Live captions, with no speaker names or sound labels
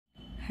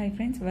Hi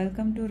friends,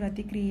 welcome to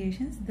Rathi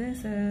Creations. This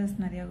is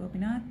Nariya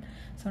Gopinath.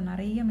 So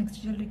nariya mixed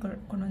jewelry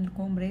kondu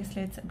vandirukom,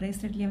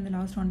 bracelet liye vandu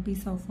last one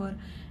piece offer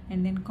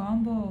and then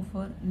combo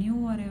offer, new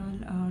arrival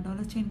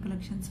dollar chain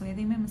collection. So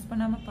எதையுமே miss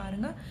பண்ணாம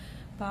பாருங்க.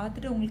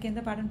 பார்த்துட்டு உங்களுக்கு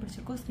எந்த pattern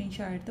பிடிச்சிருக்கோ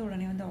screenshot எடுத்து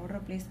உடனே வந்து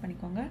ஆர்டர் ப்ளேஸ்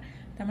பண்ணிக்கோங்க.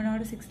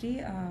 தமிழ்நாடு 60,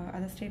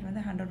 அதர் ஸ்டேட்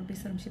வந்து 100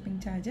 rupees வரும் ஷிப்பிங்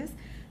சார்ஜஸ்.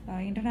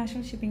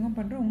 இன்டர்நேஷ்னல் ஷிப்பிங்கும்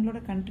பண்ணுறோம். உங்களோட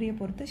கண்ட்ரியை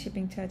பொறுத்து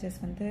ஷிப்பிங் சார்ஜஸ்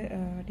வந்து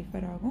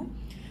டிஃபர் ஆகும்.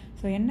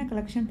 ஸோ என்ன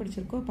கலெக்ஷன்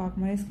பிடிச்சிருக்கோ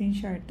பார்க்கும்போதே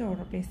ஸ்க்ரீன்ஷாட் எடுத்து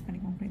ஆர்டர் ப்ளேஸ்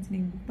பண்ணிக்கோங்க ஃப்ரெண்ட்ஸ்.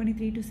 நீங்கள் புக் பண்ணி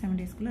 3 to 7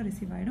 daysக்குள்ளே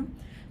ரிசீவ் ஆகிடும்.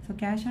 ஸோ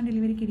கேஷ் ஆன்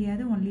டெலிவரி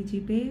கிடையாது, only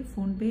GPay,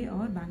 PhonePe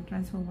R bank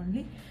transfer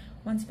only.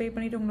 Once pay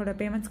பண்ணிவிட்டு உங்களோட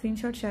பேமெண்ட்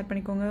ஸ்க்ரீன்ஷாட் ஷேர்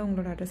பண்ணிக்கோங்க,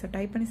 உங்களோட அட்ரஸை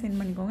டைப் பண்ணி சென்ட்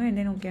பண்ணிக்கோங்க. அண்ட்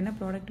தென் உங்களுக்கு என்ன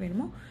ப்ராடக்ட்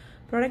வேணுமோ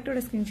ப்ராடக்ட்டோட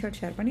ஸ்க்ரீன்ஷாட்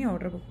ஷேர் பண்ணி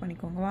ஆர்டர் புக்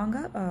பண்ணிக்கோங்க. வாங்க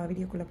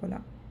வீடியோக்குள்ளே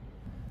போகலாம்.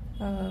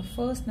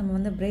 ஃபர்ஸ்ட் நம்ம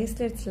வந்து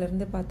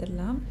பிரேஸ்லெட்ஸ்லேருந்து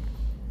பார்த்துடலாம்.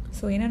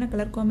 ஸோ என்னென்ன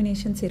கலர்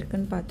காம்பினேஷன்ஸ்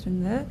இருக்குதுன்னு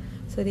பார்த்துருங்க.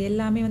 ஸோ இது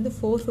எல்லாமே வந்து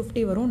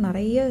 450 வரும்.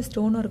 நிறைய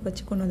ஸ்டோன் ஒர்க்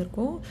வச்சு கொண்டு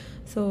வந்திருக்கோம்.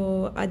 ஸோ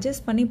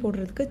அட்ஜஸ்ட் பண்ணி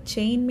போடுறதுக்கு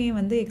செயின்மே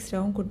வந்து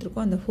எக்ஸ்ட்ராவும்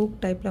கொடுத்துருக்கோம். அந்த ஹூக்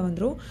டைப்பில்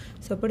வந்துடும்.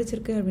 ஸோ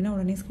பிடிச்சிருக்கு அப்படின்னா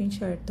உடனே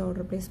ஸ்க்ரீன்ஷாட் எடுத்து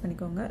ஆர்டர் ப்ளேஸ்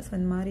பண்ணிக்கோங்க. ஸோ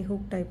இந்த மாதிரி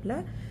ஹூக் டைப்பில்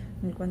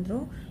உங்களுக்கு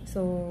வந்துடும்.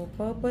 So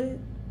purple,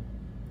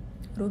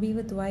 Ruby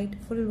with white,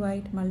 full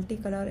white, multi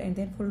colour and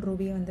then full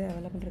Ruby வந்து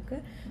அவைலபிள்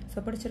இருக்குது.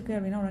 ஸோ பிடிச்சிருக்கு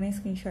அப்படின்னா உடனே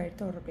ஸ்க்ரீன்ஷாட்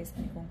எடுத்து ஆர்டர் ப்ளேஸ்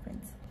பண்ணிக்கோங்க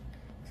friends.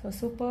 So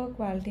super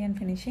quality and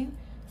finishing.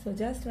 So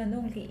just வந்து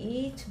உங்களுக்கு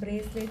ஈச்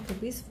பிரேஸ்லெட்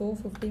rupees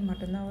 450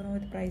 மட்டும்தான் வரும்.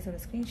 வித் ப்ரைஸோட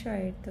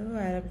ஸ்க்ரீன்ஷாட் எடுத்து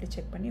அவைலபிலிட்டி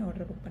செக் பண்ணி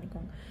ஆர்டர் புக்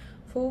பண்ணிக்கோங்க.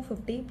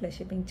 450 plus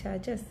shipping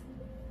charges.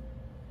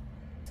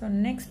 So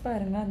next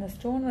பாருங்கள், அந்த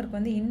ஸ்டோன் ஒர்க்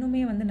வந்து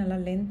இன்னுமே வந்து நல்லா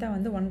லென்த்தாக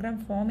வந்து 1 gram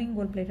farming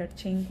gold plated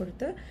chain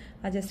கொடுத்து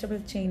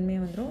அட்ஜஸ்டபிள் செயின்மே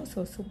வந்துடும்.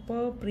 So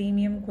super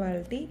premium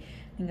quality.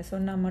 நீங்கள்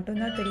சொன்னால்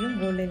மட்டும்தான் தெரியும்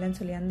கோல்டு இல்லைன்னு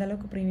சொல்லி,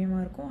 அந்தளவுக்கு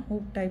ப்ரீமியமாக இருக்கும்.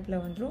 ஹூக்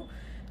டைப்பில் வந்துடும்.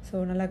 ஸோ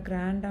நல்லா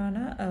கிராண்டான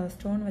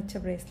ஸ்டோன் வச்ச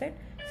பிரேஸ்லெட்.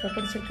 ஸோ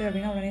பிடிச்சிருக்கு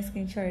அப்படின்னா உடனே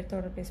ஸ்க்ரீன்ஷாட் எடுத்து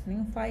ஆர்டர் ப்ளேஸ்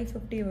பண்ணிங்க.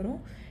 550 வரும்.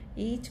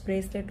 Each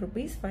bracelet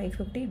rupees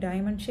 550.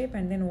 Diamond shape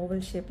and then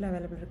oval ஷேப்பில்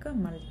அவைலபிள் இருக்குது,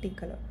 மல்டி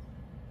கலர்.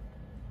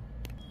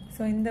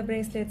 ஸோ இந்த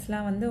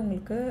பிரேஸ்லெட்ஸ்லாம் வந்து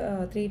உங்களுக்கு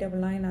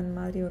 399 அந்த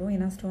மாதிரி வரும்,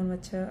 ஏன்னா ஸ்டோன்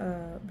வச்ச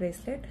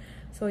பிரேஸ்லெட்.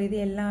 ஸோ இது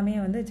எல்லாமே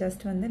வந்து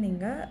ஜஸ்ட் வந்து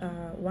நீங்கள்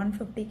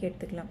 150க்கு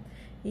எடுத்துக்கலாம்.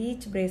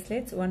 ஈச்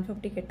பிரேஸ்லெட்ஸ்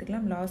 150க்கு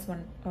எடுத்துக்கலாம். Last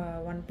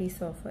one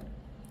piece offer.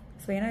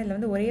 So ஏன்னா இதில்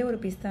வந்து ஒரே ஒரு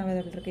பீஸ் தான்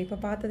அவைலபிள் இருக்குது. இப்போ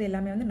பார்த்தது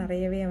எல்லாமே வந்து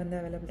நிறையவே வந்து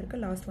அவைலபிள்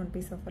இருக்குது. லாஸ்ட் 1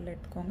 பீஸ் ஆஃபரில்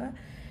எடுத்துக்கோங்க.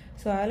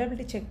 ஸோ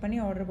அவைலபிலிட்டி செக் பண்ணி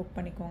ஆர்டர் புக்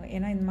பண்ணிக்கோங்க.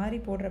 ஏன்னா இந்த மாதிரி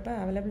போடுறப்ப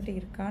அவைலபிலிட்டி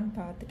இருக்கான்னு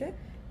பார்த்துட்டு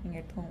நீங்கள்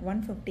எடுத்துக்கோங்க.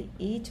 150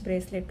 each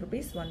bracelet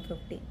rupees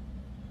 150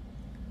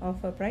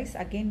 offer price.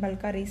 Again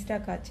பல்காக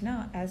ரீஸ்டாக் ஆச்சுன்னா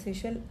ஆஸ்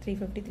யூஷுவல்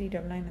 350,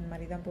 399 அந்த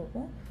மாதிரி தான்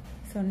போகும்.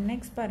 ஸோ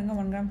நெக்ஸ்ட் பாருங்கள்,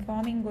 1 gram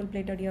farming gold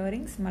plated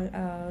earrings,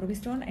 Ruby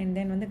stone and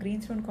then வந்து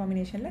க்ரீன் ஸ்டோன்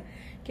காம்பினேஷனில்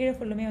கீழே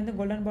ஃபுல்லுமே வந்து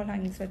கோல்டன் பால்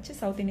ஹேங்கிங்ஸ் வச்சு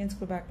சவுத் இந்தியன்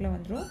ஸ்கூல் பேக்கில்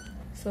வந்துடும்.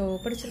 ஸோ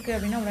பிடிச்சிருக்கு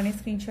அப்படின்னா உடனே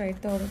ஸ்க்ரீன்ஷாட்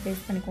எடுத்து ஆர்டர்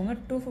ப்ளேஸ் பண்ணிக்கோங்க.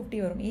 250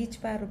 வரும். ஈச்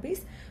பேர் rupees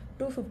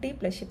 250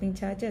 ப்ளஸ் ஷிப்பிங்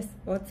சார்ஜஸ்.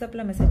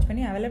 வாட்ஸ்அப்பில் மெசேஜ்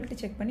பண்ணி அவைலபிலிட்டி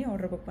செக் பண்ணி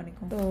ஆர்டர் புக்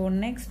பண்ணிக்கோங்க. ஸோ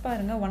நெக்ஸ்ட்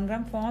பாருங்கள், 1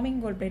 gram ஃபார்மிங்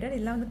கோல்ட் பிளேட்டட்.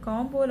 இதெல்லாம் வந்து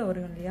காம்போவில்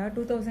வரும் இல்லையா,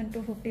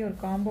 2250 ஒரு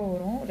காம்போ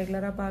வரும்.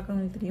 ரெகுலராக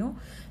பார்க்குறவங்களுக்கு தெரியும்.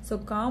 ஸோ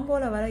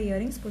காம்போவில் வர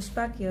earrings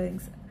pushback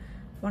earrings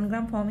 1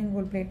 gram farming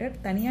gold plated.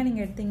 தனியாக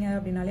நீங்கள் எடுத்தீங்க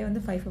அப்படின்னாலே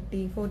வந்து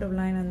 550,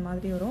 499 அந்த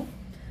மாதிரி வரும்.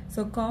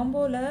 ஸோ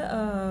காம்போவில்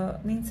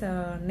மீன்ஸ்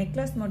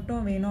நெக்லஸ்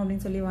மட்டும் வேணும்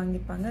அப்படின்னு சொல்லி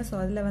வாங்கியிருப்பாங்க. ஸோ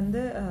அதில்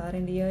வந்து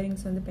 2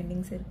 இயரிங்ஸ் வந்து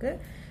பெண்டிங்ஸ்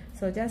இருக்குது.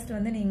 ஸோ ஜஸ்ட்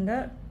வந்து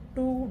நீங்கள்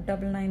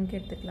 299க்கு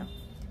எடுத்துக்கலாம்.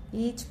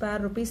 ஈச்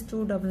பேர் rupees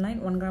 299.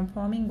 1 gram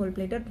farming gold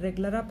plated.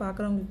 ரெகுலராக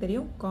பார்க்குறவங்களுக்கு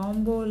தெரியும்,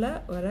 காம்போவில்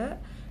வர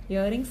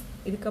இயரிங்ஸ்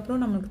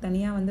இதுக்கப்புறம் நம்மளுக்கு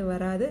தனியாக வந்து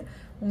வராது.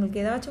 உங்களுக்கு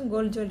ஏதாச்சும்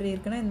கோல்டு ஜுவல்லரி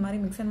இருக்குன்னா இந்த மாதிரி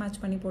மிக்ஸ் அண்ட் மேட்ச்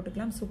பண்ணி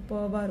போட்டுக்கலாம்.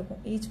 சூப்பராக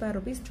இருக்கும். ஈச் பேர்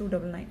rupees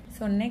 299.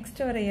 ஸோ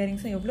நெக்ஸ்ட் வர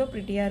இயரிங்ஸும் எவ்வளோ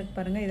ப்ரிட்டியாக இருக்குது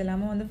பாருங்கள். இது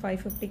எல்லாமே வந்து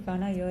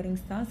 550க்கான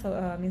இயரிங்ஸ் தான். ஸோ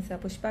மீன்ஸ்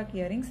புஷ்பேக்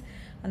இயரிங்ஸ்,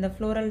 அந்த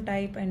ஃப்ளோரல்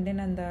டைப் அண்ட்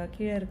தென் அந்த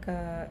கீழே இருக்க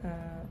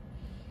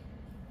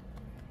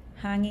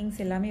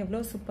ஹேங்கிங்ஸ் எல்லாமே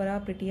எவ்வளோ சூப்பராக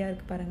ப்ரிட்டியாக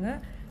இருக்குது பாருங்கள்.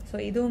 ஸோ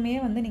இதுவுமே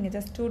வந்து நீங்கள்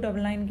ஜஸ்ட்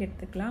 299க்கு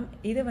எடுத்துக்கலாம்.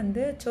 இது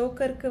வந்து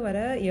சோக்கருக்கு வர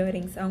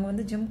இயரிங்ஸ். அவங்க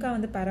வந்து ஜிம்கா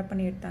வந்து பேரப்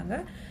பண்ணி எடுத்தாங்க.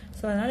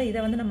 ஸோ அதனால் இதை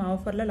வந்து நம்ம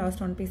ஆஃபரில்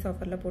லாஸ்ட் 1 பீஸ்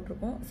ஆஃபரில்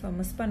போட்டிருக்கோம். ஸோ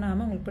மிஸ்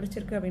பண்ணாமல் உங்களுக்கு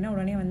பிடிச்சிருக்கு அப்படின்னா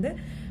உடனே வந்து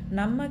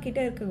நம்ம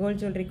கிட்டே இருக்க கோல்டு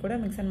ஜுவல்லரி கூட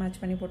மிக்ஸ் அண்ட்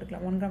மேட்ச் பண்ணி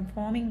போட்டுக்கலாம். 1 gram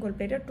farming gold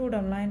plated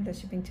 299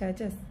 plus shipping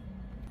charges.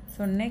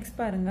 So next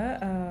பாருங்கள்,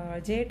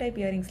 ஜே டைப்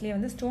இயரிங்ஸ்லேயே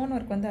வந்து ஸ்டோன்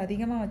ஒர்க் வந்து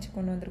அதிகமாக வச்சு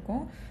கொண்டு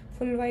வந்திருக்கோம்.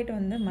 ஃபுல் ஒயிட்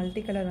வந்து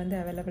மல்டி கலர் வந்து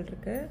அவைலபிள்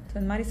இருக்குது. ஸோ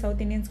இந்த மாதிரி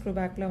சவுத் இந்தியன் ஸ்க்ரூ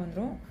பேக்கில்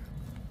வந்துடும்.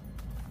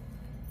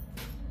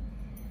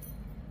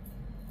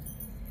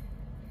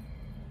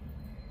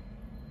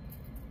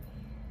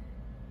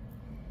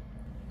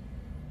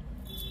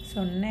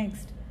 ஸோ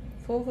நெக்ஸ்ட்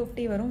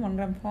 450 வரும். 1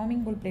 gram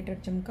farming gold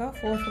plated jhumka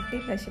 450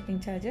 plus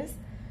shipping charges.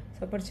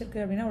 So பிடிச்சிருக்கு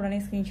அப்படின்னா உடனே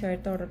ஸ்க்ரீன்ஷாட்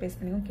எடுத்து ஆர்டர் ப்ளேஸ்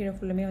பண்ணிக்கோங்க. கீழே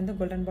ஃபுல்லுமே வந்து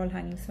கோல்டன் பால்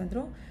ஹேங்கிங்ஸ்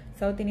வந்துடும்.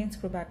 சவுத் இந்தியன்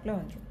ஸ்க்ரூ பேக்கில்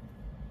வந்துடும்.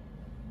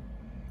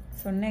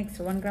 So next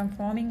 1 gram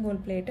farming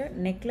gold plated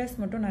necklace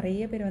மட்டும்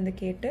நிறைய பேர் வந்து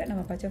கேட்டு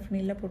நம்ம பச்சை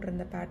ஃபினில்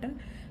போட்டிருந்த பேட்டர்ன்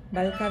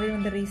பல்காகவே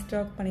வந்து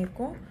ரீஸ்டாக்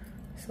பண்ணியிருக்கோம்.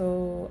 ஸோ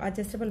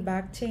அட்ஜஸ்டபிள்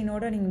பேக்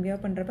செயினோட நீங்கள்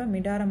வியர் பண்ணுறப்ப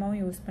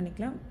மிடாரமாகவும் யூஸ்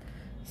பண்ணிக்கலாம்.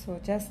 ஸோ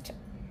ஜஸ்ட்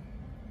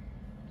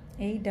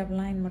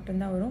 899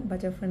 மட்டும்தான் வரும்.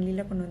 பட்ஜெட்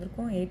ஃப்ரெண்ட்லியில் கொண்டு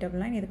வந்திருக்கோம்.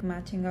 899. இதுக்கு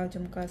மேட்சிங்காக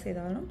ஜும்காஸ்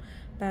ஏதாலும்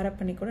பேரப்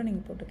பண்ணி கூட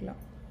நீங்கள் போட்டுக்கலாம்.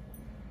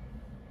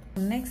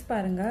 நெக்ஸ்ட்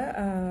பாருங்கள்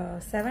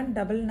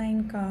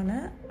 799க்கான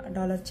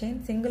dollar chain,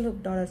 single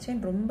hook dollar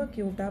chain, ரொம்ப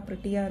க்யூட்டாக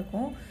ப்ரிட்டியாக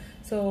இருக்கும்.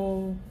 ஸோ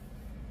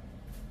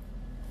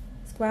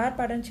ஸ்கொயர்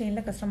பேட்டர்ன்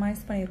செயினில்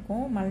கஸ்டமைஸ்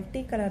பண்ணியிருக்கோம்.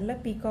 மல்டி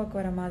கலரில் பீகாக்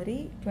வர மாதிரி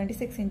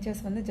 26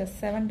 இன்ச்சஸ் வந்து ஜஸ்ட்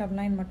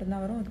 799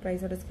 மட்டும்தான் வரும். அது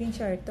ப்ரைஸோட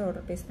ஸ்க்ரீன்ஷாட் எடுத்து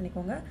ஆர்டர் ப்ளேஸ்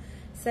பண்ணிக்கோங்க.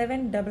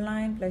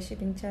 799 plus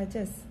shipping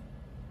charges.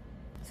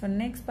 So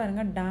next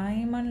பாருங்கள்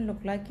diamond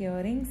look like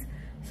earrings.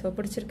 So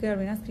பிடிச்சிருக்கு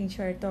அப்படின்னா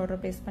ஸ்க்ரீன்ஷாட் எடுத்து ஆர்டர்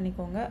ப்ளேஸ்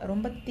பண்ணிக்கோங்க.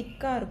 ரொம்ப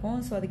திக்காக இருக்கும்.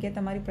 ஸோ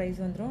அதுக்கேற்ற மாதிரி ப்ரைஸ்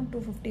வந்துடும்.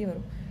 250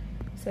 வரும்.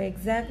 So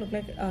exact look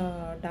like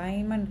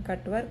diamond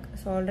cut work.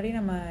 So already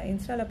நம்ம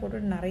இன்ஸ்டாவில்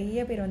போட்டு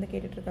நிறைய பேர் வந்து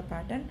கேட்டுட்ருக்க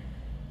பேட்டர்ன்.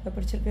 இப்போ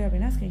பிடிச்சிருக்கு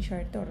அப்படின்னா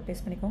ஸ்க்ரீன்ஷாட் எடுத்து ஆர்டர்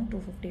ப்ளேஸ் பண்ணிக்கோங்க.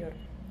 250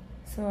 வரும்.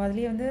 ஸோ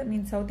அதுலேயே வந்து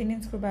சவுத்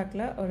இந்தியன் ஸ்க்ரூ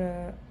பேக்கில் ஒரு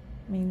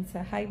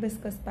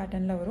ஹைபிஸ்கஸ்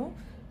பேட்டர்னில் வரும்.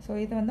 ஸோ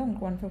இது வந்து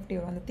உங்களுக்கு 150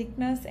 வரும். அந்த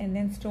திக்னஸ் அண்ட்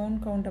தென் ஸ்டோன்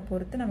கவுண்ட்டை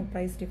பொறுத்து நமக்கு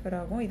ப்ரைஸ் டிஃபர்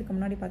ஆகும். இதுக்கு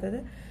முன்னாடி பார்த்தது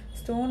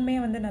ஸ்டோனுமே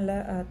வந்து நல்லா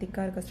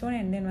திக்காக இருக்க ஸ்டோன்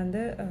அண்ட் தென்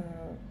வந்து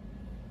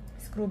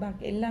ஸ்க்ரூ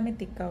பேக் எல்லாமே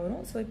திக்காக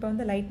வரும். ஸோ இப்போ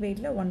வந்து லைட்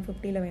வெயிட்டில்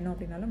 150ல் வேணும்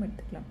அப்படின்னாலும்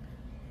எடுத்துக்கலாம்.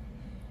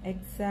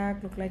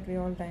 Exact look like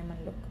real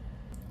diamond look.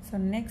 So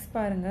next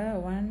பாருங்கள்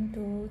 1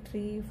 2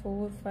 3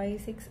 4 5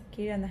 6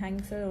 கீழே அந்த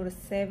ஹேங்ஸில் ஒரு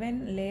 7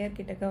 லேயர்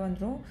கிட்டக்க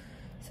வந்துடும்.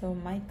 So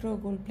micro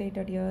gold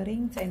plated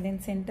earrings and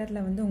then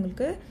சென்டரில் வந்து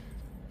உங்களுக்கு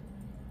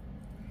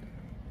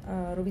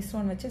ரூபி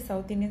ஸ்டோன் வச்சு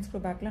சவுத் இந்தியன் ஸ்க்ரூ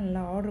பேக்கில்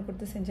நல்லா ஆர்டர்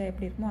கொடுத்து செஞ்சால்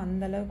எப்படி இருக்குமோ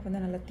அந்த அளவுக்கு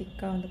வந்து நல்லா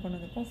திக்காக வந்து கொண்டு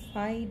வந்திருக்கும்.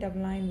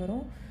 599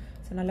 வரும்.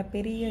 ஸோ நல்ல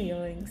பெரிய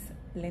இயரிங்ஸ்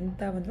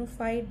லென்த்தாக வந்துடும்.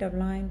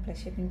 599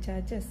 plus shipping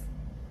charges.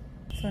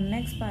 So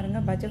next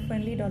பாருங்கள் budget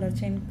friendly dollar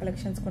chain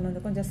collections கொண்டு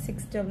வந்திருக்கோம். ஜஸ்ட்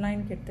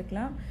 699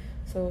 எடுத்துக்கலாம்.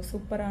 ஸோ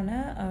சூப்பரான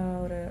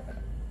ஒரு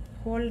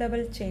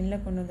ஹோல்டபிள்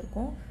செயினில் கொண்டு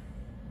வந்திருக்கோம்.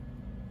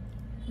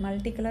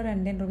 Multi colour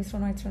and then Ruby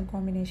stone white stone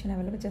combination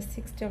available. Just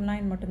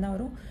 699 மட்டும்தான்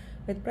வரும்.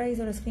 வித்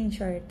ப்ரைஸோட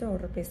ஸ்க்ரீன்ஷாட் எடுத்து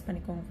ஆர்டர் ப்ளேஸ்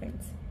பண்ணிக்கோங்க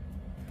ஃப்ரெண்ட்ஸ்.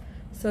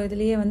 ஸோ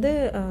இதுலேயே வந்து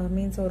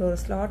ஒரு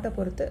ஸ்லாட்டை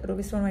பொறுத்து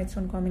Ruby stone white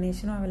stone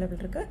காம்பினேஷனும் available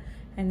இருக்குது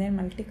அண்ட் தென்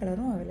மல்டி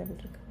கலரும் அவைலபிள்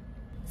இருக்குது.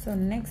 ஸோ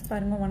நெக்ஸ்ட்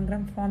பாருங்கள் 1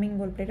 கிராம் ஃபார்மிங்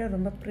கோல்ட் பிளேட்டர்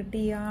ரொம்ப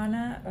ப்ரிட்டியான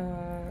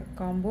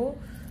காம்போ.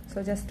 ஸோ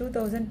ஜஸ்ட்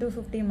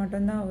 2250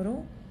 மட்டும்தான்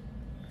வரும்.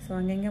 ஸோ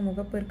அங்கங்கே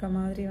முகப்பு இருக்க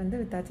மாதிரி வந்து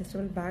வித்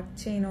அட்ஜஸ்டபிள் பேக்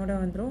செயினோடு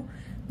வந்துடும்.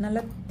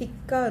 நல்லா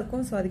திக்காக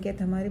இருக்கும். ஸோ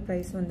அதுக்கேற்ற மாதிரி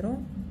ப்ரைஸ்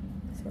வந்துடும்.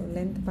 ஸோ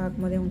லென்த்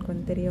பார்க்கும்போதே உங்களுக்கு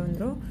வந்து தெரிய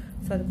வந்துடும்.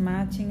 ஸோ அதுக்கு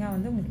மேட்சிங்காக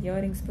வந்து உங்களுக்கு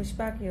இயரிங்ஸ்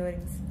புஷ்பேக்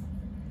இயரிங்ஸ்.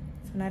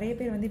 ஸோ நிறைய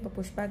பேர் வந்து இப்போ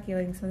புஷ்பேக்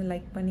இயரிங்ஸ் வந்து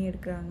லைக் பண்ணி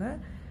எடுக்கிறாங்க.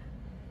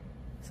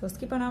 ஸோ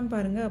ஸ்கிப் பண்ணாமல்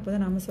பாருங்கள். அப்போ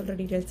தான் நம்ம சொல்கிற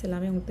டீட்டெயில்ஸ்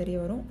எல்லாமே உங்களுக்கு தெரிய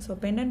வரும். ஸோ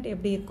பெண்டன்ட்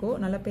எப்படி இருக்கோ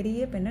நல்ல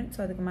பெரிய பெண்டன்ட்.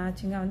 ஸோ அதுக்கு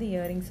மேட்சிங்காக வந்து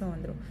இயரிங்ஸும்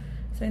வந்துடும்.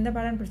 ஸோ இந்த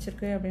பேட்டர்ன்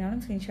பிடிச்சிருக்கு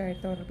அப்படின்னாலும் ஸ்க்ரீன்ஷாட்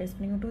எடுத்து ஆர்டர் ப்ளேஸ்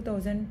பண்ணிங்க.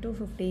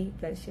 2250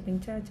 plus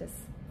shipping charges.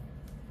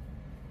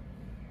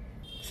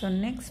 So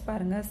next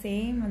பாருங்கள்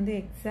சேம் வந்து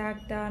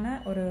எக்ஸாக்டான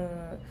ஒரு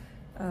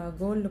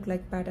கோல்ட் லுக்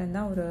லைக் பேட்டர்ன்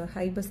தான். ஒரு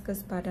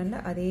ஹைபிஸ்கஸ்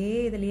பேட்டர்னில் அதே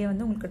இதுலேயே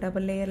வந்து உங்களுக்கு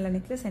டபுள் லேயரில்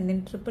நெக்லஸ் அண்ட்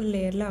தென் ட்ரிபிள்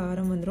லேயரில்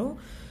ஆரம் வந்துடும்.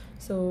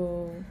 ஸோ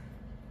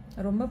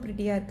ரொம்ப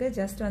ப்ரிட்டியாக இருக்குது.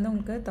 ஜஸ்ட் வந்து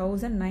உங்களுக்கு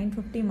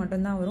 1950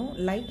 மட்டும்தான் வரும்.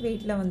 லைட்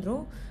வெயிட்டில்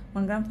வந்துடும்.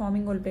 1 gram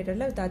farming gold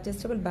பிளேட்டரில் with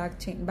adjustable back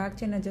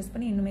chain adjust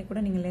பண்ணி இன்னுமே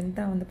கூட நீங்கள்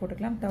லென்த்தாக வந்து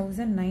போட்டுக்கலாம்.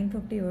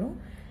 1950 வரும்.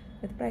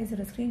 வித்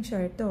ப்ரைஸோட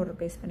ஸ்க்ரீன்ஷாட் எடுத்து ஆர்டர்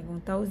ப்ளேஸ்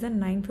பண்ணிக்கோங்க.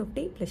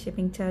 1950 plus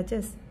shipping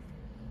charges.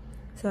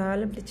 So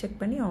availability check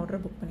பண்ணி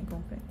ஆர்டர் புக்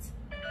பண்ணிக்கோங்க ஃப்ரெண்ட்ஸ்.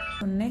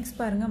 ஸோ நெக்ஸ்ட்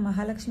பாருங்கள்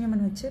மகாலட்சுமி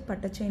அம்மன் வச்சு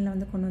பட்டை செயினில்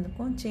வந்து கொண்டு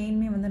வந்திருக்கோம்.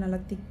 செயின்மே வந்து நல்லா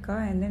திக்காக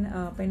அண்ட் தென்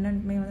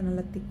பெண்டன்ட்மே வந்து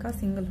நல்லா திக்காக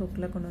சிங்கிள்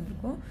ஹுக்கில் கொண்டு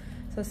வந்திருக்கோம்.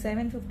 ஸோ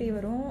 750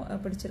 வரும்.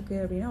 பிடிச்சிருக்கு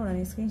அப்படின்னா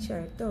உடனே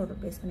ஸ்க்ரீன்ஷாட் எடுத்து ஆர்டர்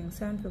ப்ளேஸ் பண்ணிங்க.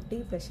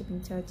 750 plus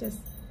shipping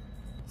charges.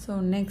 So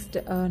next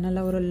நல்ல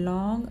ஒரு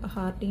long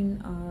heart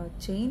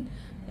chain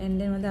and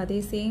then வந்து அதே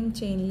சேம்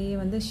செயின்லேயே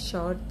வந்து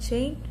short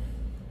chain.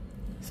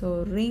 So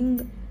ring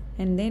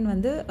and then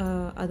வந்து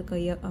அதுக்கு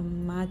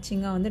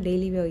மேட்சிங்காக வந்து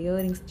டெய்லி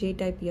இயரிங்ஸ் ஜே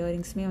டைப்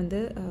இயரிங்ஸுமே வந்து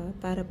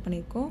பேரப்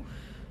பண்ணியிருக்கோம்.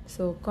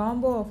 ஸோ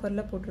காம்போ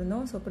ஆஃபரில்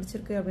போட்டிருந்தோம். ஸோ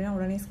பிடிச்சிருக்கு அப்படின்னா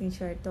உடனே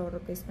ஸ்க்ரீன்ஷாட் எடுத்து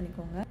ஆர்டர் ப்ளேஸ்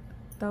பண்ணிக்கோங்க.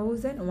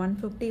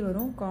 1150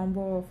 வரும்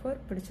காம்போ ஆஃபர்.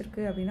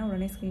 பிடிச்சிருக்கு அப்படின்னா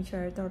உடனே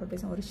ஸ்க்ரீன்ஷாட் எடுத்து ஆர்டர்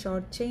ப்ளேஸ். ஒரு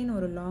ஷார்ட் செயின்,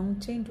 ஒரு long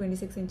chain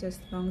 26 inches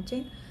long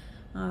chain,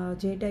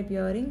 J type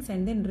earrings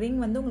and then ring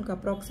வந்து உங்களுக்கு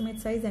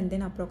approximate size and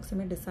then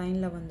approximate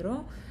டிசைனில்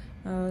வந்துடும்.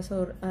 ஸோ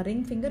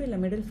ரிங் ஃபிங்கர் இல்லை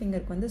மிடில்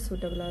ஃபிங்கருக்கு வந்து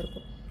சூட்டபுளாக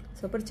இருக்கும்.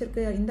 ஸோ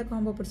பிடிச்சிருக்கு இந்த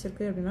காம்போ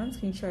பிடிச்சிருக்கு அப்படின்னா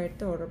ஸ்க்ரீன்ஷாட்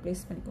எடுத்து ஆர்டர்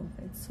ப்ளேஸ் பண்ணிக்கோங்க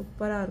ஃப்ரெண்ட்ஸ்.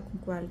 சூப்பராக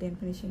இருக்கும் குவாலிட்டி அண்ட்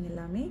ஃபினிஷிங்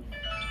எல்லாமே.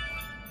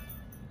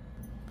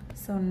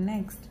 ஸோ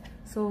நெக்ஸ்ட்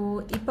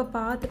இப்போ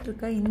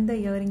பார்த்துட்ருக்க இந்த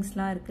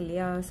இயரிங்ஸ்லாம் இருக்குது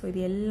இல்லையா. ஸோ இது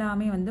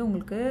எல்லாமே வந்து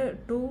உங்களுக்கு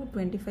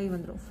 225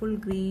 வந்துடும். Full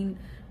green,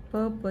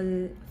 purple,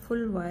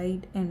 full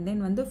white and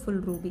then வந்து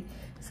ஃபுல் ரூபி.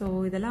 ஸோ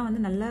இதெல்லாம்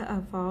வந்து நல்லா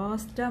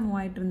ஃபாஸ்ட்டாக மூவ்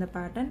ஆகிட்டு இருந்த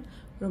பேட்டர்ன்.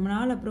 ரொம்ப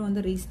நாள் அப்புறம்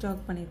வந்து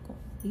ரீஸ்டாக்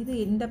பண்ணியிருக்கோம்.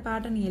 இந்த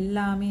பேட்டர்ன்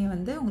எல்லாமே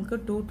வந்து உங்களுக்கு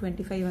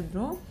 225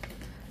 வந்துடும்.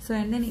 ஸோ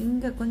அண்ட் தென்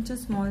இங்கே கொஞ்சம்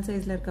ஸ்மால்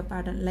சைஸில் இருக்க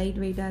பேட்டர்ன், லைட்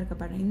வெயிட்டாக இருக்க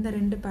பேட்டர்ன், இந்த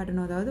ரெண்டு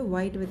பேட்டர்னும் அதாவது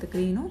ஒயிட் வித்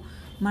க்ரீனும்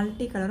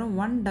மல்டி கலரும்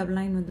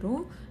 199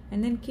 வந்துடும்.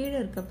 அண்ட் தென் கீழே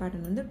இருக்க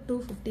பேட்டர்ன் வந்து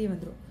 250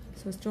 வந்துடும்.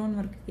 ஸோ ஸ்டோன்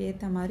ஒர்க்கு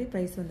ஏற்ற மாதிரி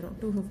ப்ரைஸ் வந்துடும்.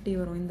 250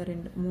 வரும். இந்த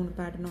 3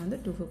 பேட்டர்னும் வந்து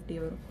 250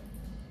 வரும்.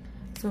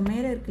 ஸோ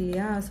மேலே இருக்கு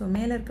இல்லையா. ஸோ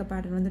மேலே இருக்க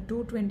பேட்டர்ன் வந்து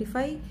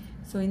 225.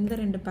 ஸோ இந்த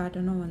 2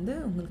 பேட்டர்னும் வந்து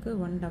உங்களுக்கு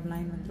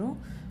 199 வந்துடும்.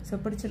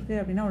 ஸோ பிடிச்சிருக்கு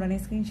அப்படின்னா உடனே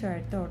ஸ்க்ரீன்ஷாட்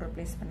எடுத்து ஆர்டர்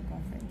ப்ளேஸ்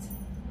பண்ணிக்கோங்க ஃப்ரெண்ட்ஸ்.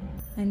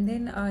 அண்ட்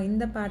தென்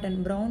இந்த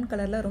பேட்டர்ன் ப்ரௌன்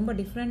கலரில் ரொம்ப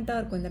டிஃப்ரெண்ட்டாக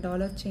இருக்கும் இந்த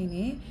டாலர்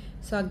செயினே.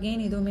 ஸோ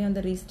அகெயின் இதுவுமே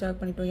வந்து ரீஸ்டாக்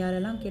பண்ணிட்டோம்.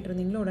 யாரெல்லாம்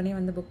கேட்டிருந்தீங்களோ உடனே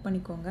வந்து புக்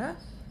பண்ணிக்கோங்க.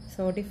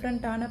 ஸோ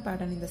டிஃப்ரெண்ட்டான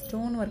பேட்டர்ன், இந்த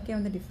ஸ்டோன் ஒர்க்கே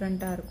வந்து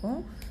டிஃப்ரெண்ட்டாக இருக்கும்.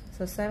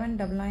 ஸோ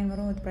 799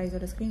 வரும். வித்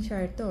ப்ரைஸோட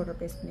ஸ்க்ரீன்ஷாட் எடுத்து ஆர்டர்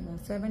ப்ளேஸ்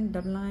பண்ணிக்கோங்க.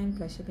 799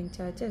 plus shipping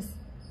charges.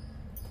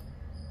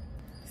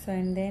 So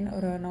and then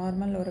ஒரு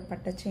நார்மல் ஒரு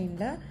பட்டை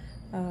செயினில்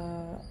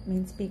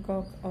மீன்ஸ்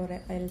பீகாக் ஒரு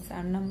எல்ஸ்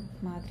அன்னம்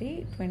மாதிரி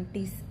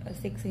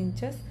 26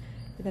 inches.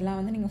 இதெல்லாம்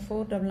வந்து நீங்கள்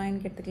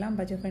 499 எடுத்துக்கலாம்.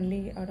 Budget friendly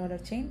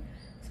dollar chain.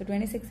 So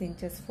 26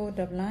 inches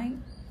 499.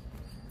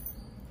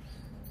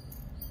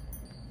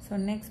 So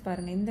next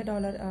பாருங்கள், இந்த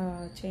டாலர்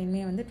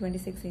செயின்மே வந்து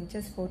 26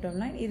 inches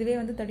 499. இதுவே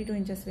வந்து 32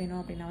 inches வேணும்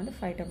அப்படின்னா வந்து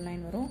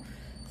 599 வரும்.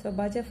 So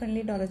budget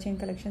friendly dollar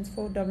chain collections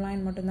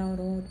 499 மட்டும்தான்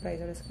வரும். வித்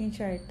ப்ரைஸோட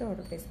ஸ்க்ரீன்ஷாட் எடுத்து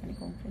ஆர்டர் ப்ளேஸ்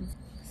பண்ணிக்கோங்க ஃப்ரெண்ட்ஸ்.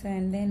 ஸோ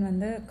அண்ட் தென்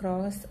வந்து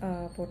க்ராஸ்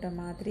போட்ட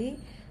மாதிரி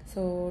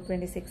ஸோ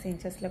 26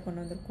 inchஸில் கொண்டு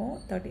வந்திருக்கோம்.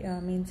 30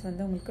 மீன்ஸ்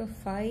வந்து உங்களுக்கு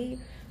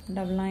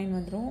 599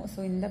 வந்துடும். ஸோ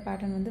இந்த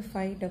பேட்டர்ன் வந்து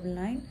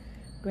 599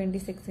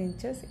 26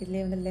 inches.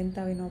 இதுலேயே வந்து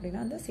லென்த்தாக வேணும்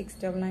அப்படின்னா வந்து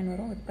 699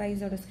 வரும். வித்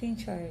ப்ரைஸோட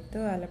ஸ்க்ரீன்ஷாட் எடுத்து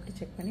அதில் அப்படி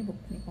செக் பண்ணி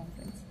புக் பண்ணிக்கோங்க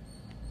ஃப்ரெண்ட்ஸ்.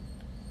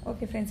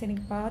 ஓகே ஃப்ரெண்ட்ஸ்,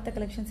 இன்றைக்கி பார்த்த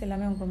கலெக்ஷன்ஸ்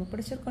எல்லாமே உங்களுக்கு ரொம்ப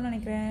பிடிச்சிருக்குன்னு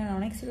நினைக்கிறேன்.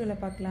 நான் நெக்ஸ்ட்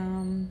வீடியோவில்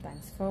பார்க்கலாம்.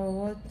 தேங்க்ஸ் ஃபார்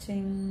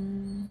வாட்சிங்.